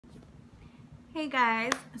Hey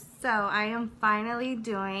guys, so I am finally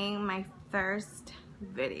doing my first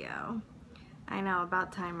video. I know,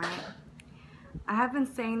 about time, right? I have been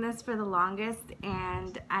saying this for the longest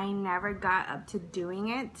and I never got up to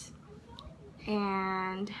doing it.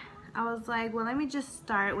 And I was like, well, let me just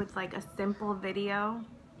start with like a simple video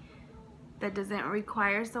that doesn't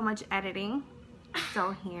require so much editing.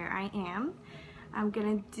 So here I am. I'm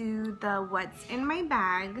gonna do the what's in my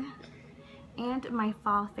bag and my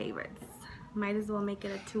fall favorites. Might as well make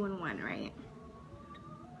it a 2-in-1, right?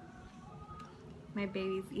 My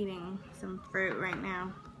baby's eating some fruit right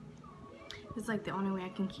now. It's like the only way I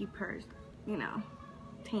can keep her, you know,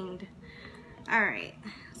 tamed. Alright,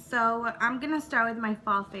 so I'm gonna start with my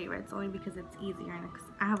fall favorites only because it's easier and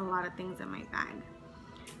I have a lot of things in my bag.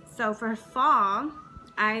 So for fall,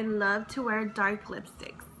 I love to wear dark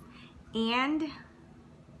lipsticks and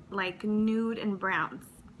like nude and browns.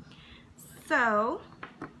 So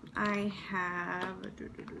I have,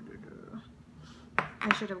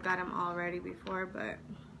 I should have got them all ready before, but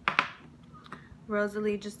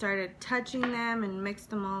Rosalie just started touching them and mixed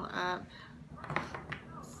them all up.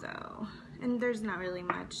 So, and there's not really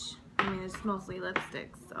much. I mean, it's mostly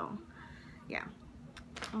lipsticks, so yeah.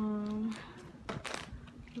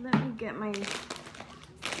 Let me get my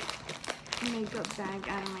makeup bag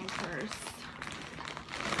out of my purse.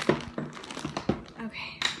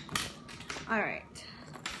 Okay. Alright.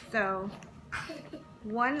 So,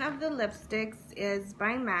 one of the lipsticks is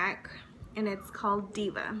by MAC, and it's called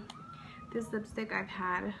Diva. This lipstick I've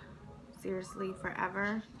had, seriously,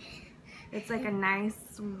 forever. It's like a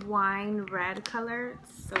nice wine red color.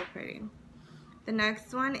 It's so pretty. The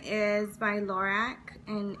next one is by Lorac,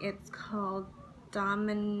 and it's called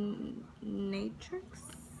Dominatrix.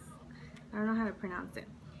 I don't know how to pronounce it.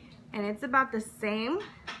 And it's about the same,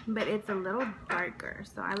 but it's a little darker.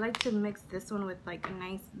 So I like to mix this one with like a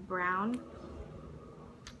nice brown.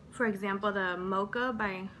 For example, the Mocha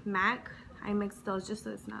by MAC, I mix those just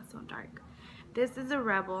so it's not so dark. This is a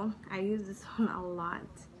Rebel. I use this one a lot.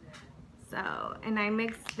 So, and I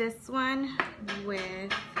mix this one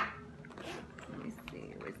with, let me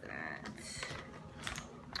see, where's that?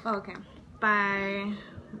 Oh, okay. By,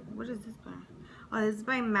 what is this by? Oh, this is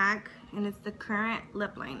by MAC, and it's the Current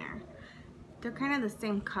Lip Liner. They're kind of the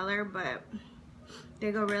same color, but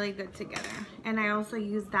they go really good together. And I also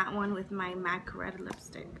use that one with my MAC Red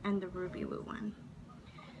lipstick and the Ruby Woo one.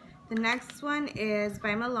 The next one is by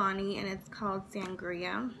Milani, and it's called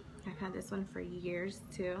Sangria. I've had this one for years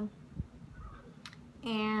too.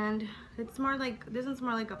 And it's more like, this one's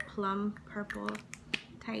more like a plum purple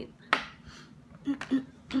type.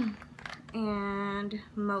 And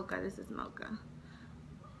Mocha, this is Mocha.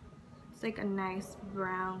 It's like a nice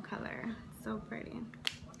brown color. It's so pretty.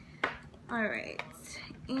 Alright,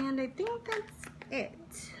 and I think that's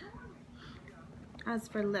it. As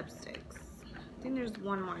for lipsticks, I think there's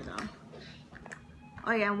one more though.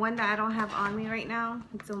 Oh yeah, one that I don't have on me right now,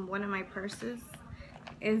 it's in one of my purses,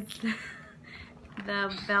 is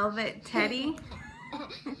the Velvet Teddy.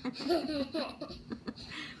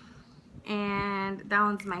 And that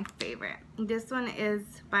one's my favorite. This one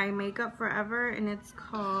is by Makeup Forever, and it's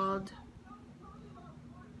called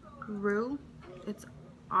Rouge. It's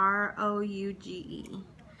R-O-U-G-E.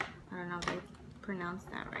 I don't know if I pronounced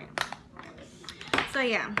that right. So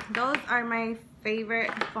yeah, those are my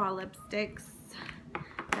favorite fall lipsticks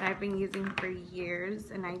that I've been using for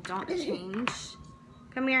years, and I don't change.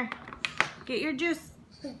 Come here, get your juice.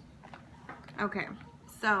 Okay,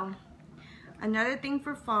 so another thing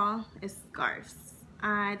for fall is scarves.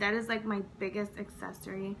 That is like my biggest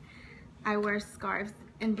accessory. I wear scarves,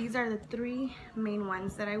 and these are the three main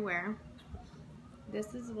ones that I wear.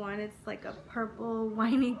 This is one, it's like a purple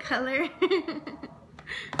winey color.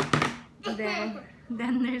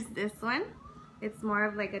 Then there's this one. It's more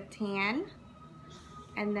of like a tan.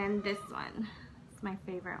 And then this one, it's my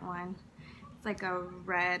favorite one. It's like a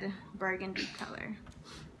red burgundy color.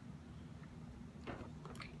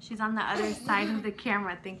 She's on the other side of the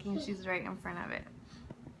camera thinking she's right in front of it.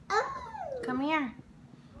 Come here.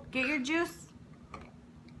 Get your juice.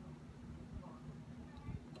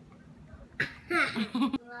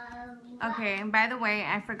 Okay, and by the way,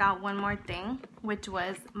 I forgot one more thing, which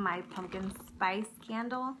was my pumpkin spice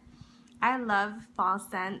candle. I love fall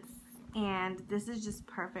scents, and this is just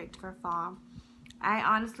perfect for fall. I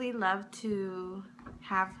honestly love to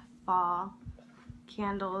have fall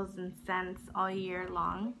candles and scents all year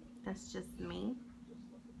long. That's just me.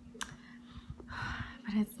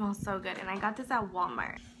 But it smells so good, and I got this at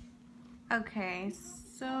Walmart. Okay,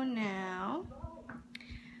 so now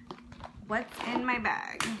what's in my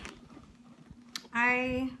bag?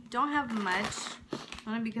 I don't have much.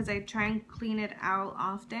 only because I try and clean it out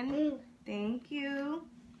often. Thank you.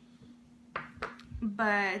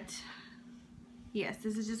 But yes,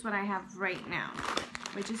 this is just what I have right now,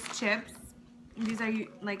 which is chips. These are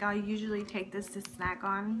like, I'll usually take this to snack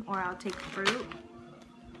on, or I'll take fruit.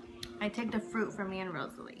 I take the fruit for me and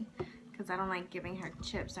Rosalie because I don't like giving her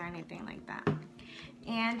chips or anything like that.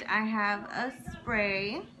 And I have a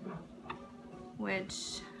spray,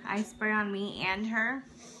 which I spray on me and her.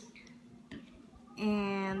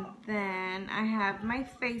 And then I have my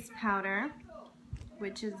face powder,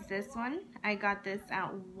 which is this one. I got this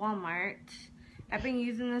at Walmart. I've been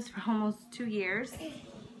using this for almost 2 years,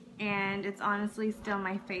 and it's honestly still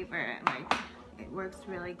my favorite. Like, it works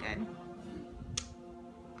really good.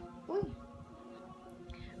 Ooh.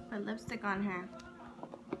 Put lipstick on her.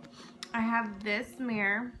 I have this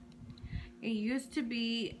mirror. It used to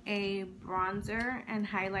be a bronzer and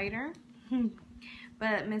highlighter,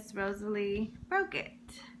 but Miss Rosalie broke it.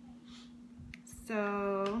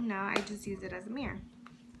 So now I just use it as a mirror.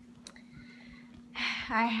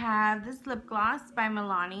 I have this lip gloss by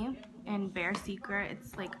Milani and Bare Secret.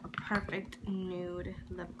 It's like a perfect nude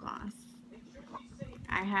lip gloss.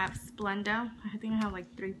 I have Splenda. I think I have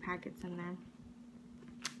like 3 packets in there.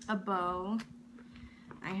 A bow.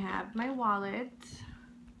 I have my wallet.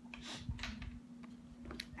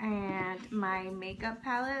 And my makeup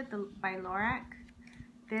palette by Lorac.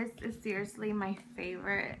 This is seriously my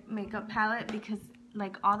favorite makeup palette because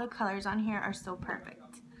like all the colors on here are so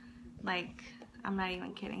perfect. Like, I'm not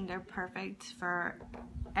even kidding, they're perfect for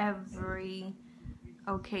every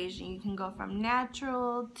occasion. You can go from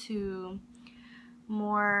natural to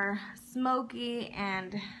more smoky,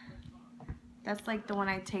 and that's like the one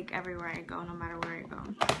I take everywhere I go, no matter where I go.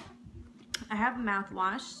 I have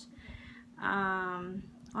mouthwash,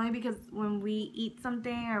 only because when we eat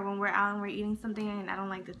something or when we're out and we're eating something and I don't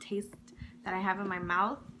like the taste that I have in my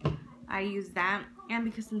mouth, I use that. And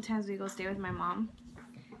because sometimes we go stay with my mom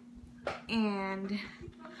and,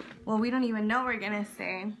 well, we don't even know we're gonna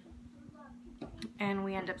stay, and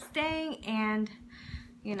we end up staying, and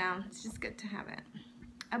you know, it's just good to have it.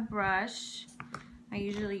 A brush. I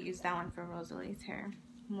usually use that one for Rosalie's hair.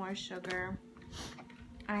 More sugar.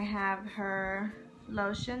 I have her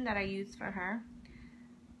lotion that I use for her.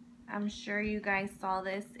 I'm sure you guys saw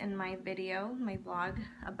this in my video, my vlog,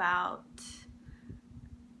 about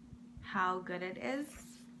how good it is.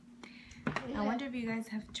 I wonder if you guys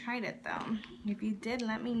have tried it though. If you did,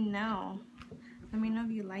 let me know. Let me know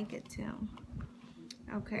if you like it too.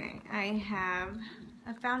 Okay, I have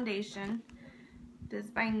a foundation. This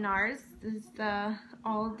is by NARS. This is the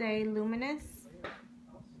All Day Luminous.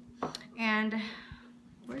 And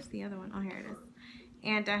where's the other one? Oh, here it is.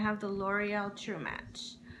 And I have the L'Oreal True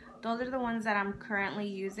Match. Those are the ones that I'm currently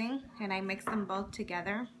using, and I mix them both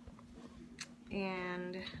together.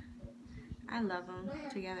 And I love them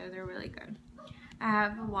together. They're really good. I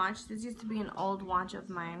have a watch. This used to be an old watch of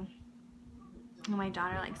mine. My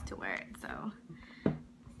daughter likes to wear it, so,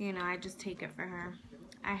 you know, I just take it for her.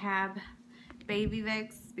 I have Baby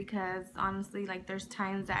Vicks because honestly, like, there's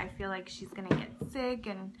times that I feel like she's gonna get sick,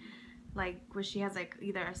 and like where she has like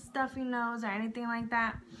either a stuffy nose or anything like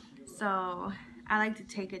that, so I like to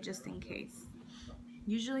take it just in case.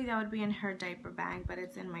 Usually that would be in her diaper bag, but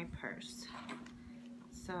it's in my purse.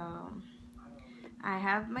 So I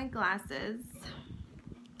have my glasses.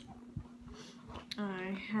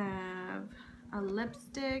 I have a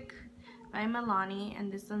lipstick by Milani,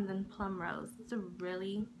 and this one's in Plum Rose. It's a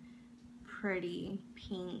really pretty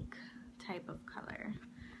pink type of color.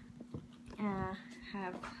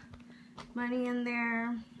 Have money in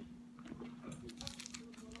there,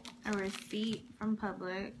 a receipt from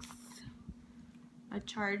Publix, a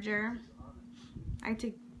charger. I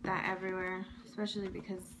take that everywhere, especially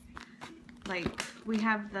because like we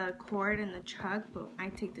have the cord in the truck, but I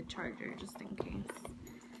take the charger just in case.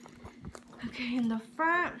 Okay, in the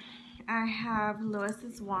front I have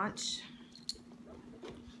Lewis's watch,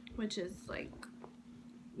 which is like,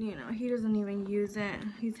 you know, he doesn't even use it.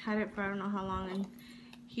 He's had it for I don't know how long, and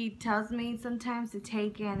he tells me sometimes to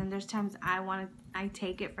take it, and there's times I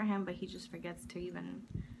take it for him, but he just forgets to even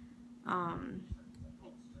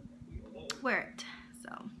wear it. So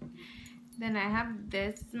then I have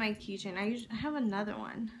this, my keychain. I have another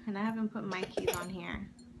one, and I haven't put my keys on here,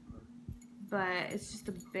 but it's just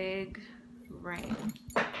a big ring.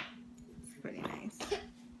 It's pretty nice.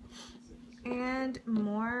 And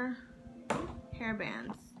more hair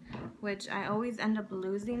bands, which I always end up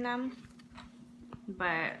losing them,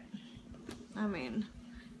 but I mean,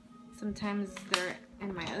 sometimes they're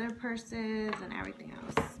in my other purses and everything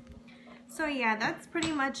else. So yeah, that's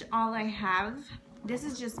pretty much all I have. This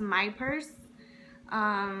is just my purse.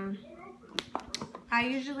 I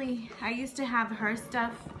used to have her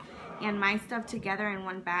stuff and my stuff together in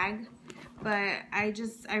one bag, but I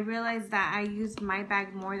realized that I used my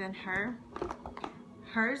bag more than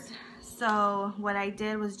hers. So what I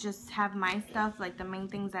did was just have my stuff, like the main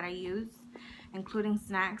things that I use, including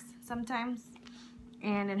snacks sometimes.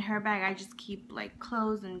 And in her bag, I just keep like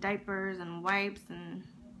clothes and diapers and wipes and,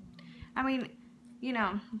 I mean, you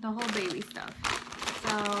know, the whole baby stuff.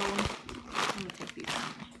 So, let me take these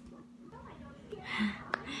out.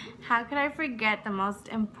 How could I forget the most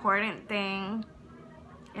important thing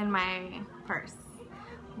in my purse,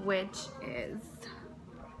 which is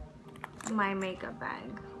my makeup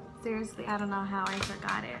bag. Seriously, I don't know how I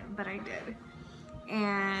forgot it, but I did.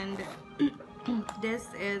 And this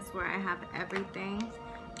is where I have everything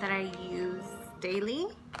that I use daily.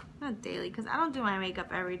 Not daily, because I don't do my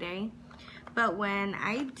makeup every day. But when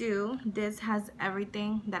I do, this has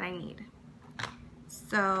everything that I need.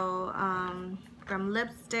 So, from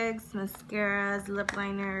lipsticks, mascaras, lip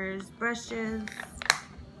liners, brushes,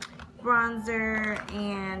 bronzer,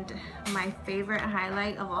 and my favorite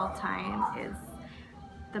highlight of all time is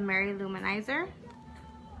the Mary Luminizer.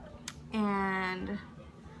 And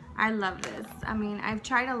I love this. I mean, I've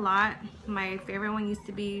tried a lot. My favorite one used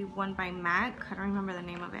to be one by MAC. I don't remember the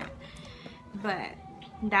name of it. But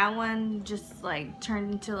that one just like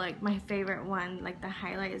turned into like my favorite one. Like the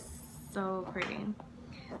highlight is so pretty.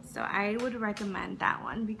 So I would recommend that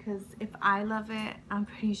one because if I love it, I'm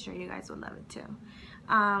pretty sure you guys would love it too.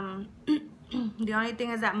 The only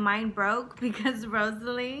thing is that mine broke because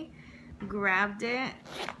Rosalie grabbed it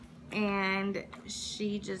and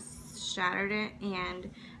she just shattered it, and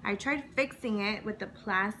I tried fixing it with the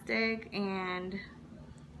plastic, and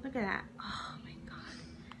look at that, oh my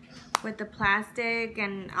god, with the plastic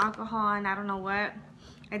and alcohol and I don't know what.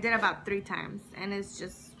 I did about 3 times and it's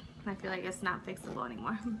just, I feel like it's not fixable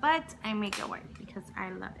anymore, but I make it work because I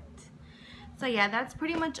love it. So yeah, that's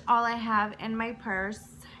pretty much all I have in my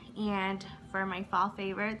purse and for my fall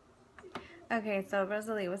favorite. Okay, so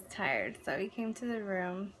Rosalie was tired, so we came to the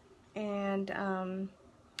room and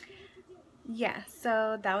yeah,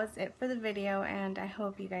 so that was it for the video and I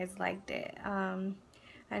hope you guys liked it.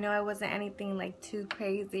 I know it wasn't anything like too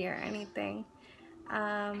crazy or anything,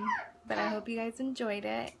 but I hope you guys enjoyed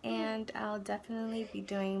it and I'll definitely be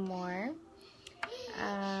doing more.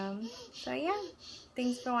 So yeah,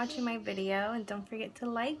 thanks for watching my video and don't forget to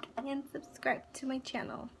like and subscribe to my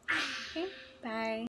channel. Okay, bye.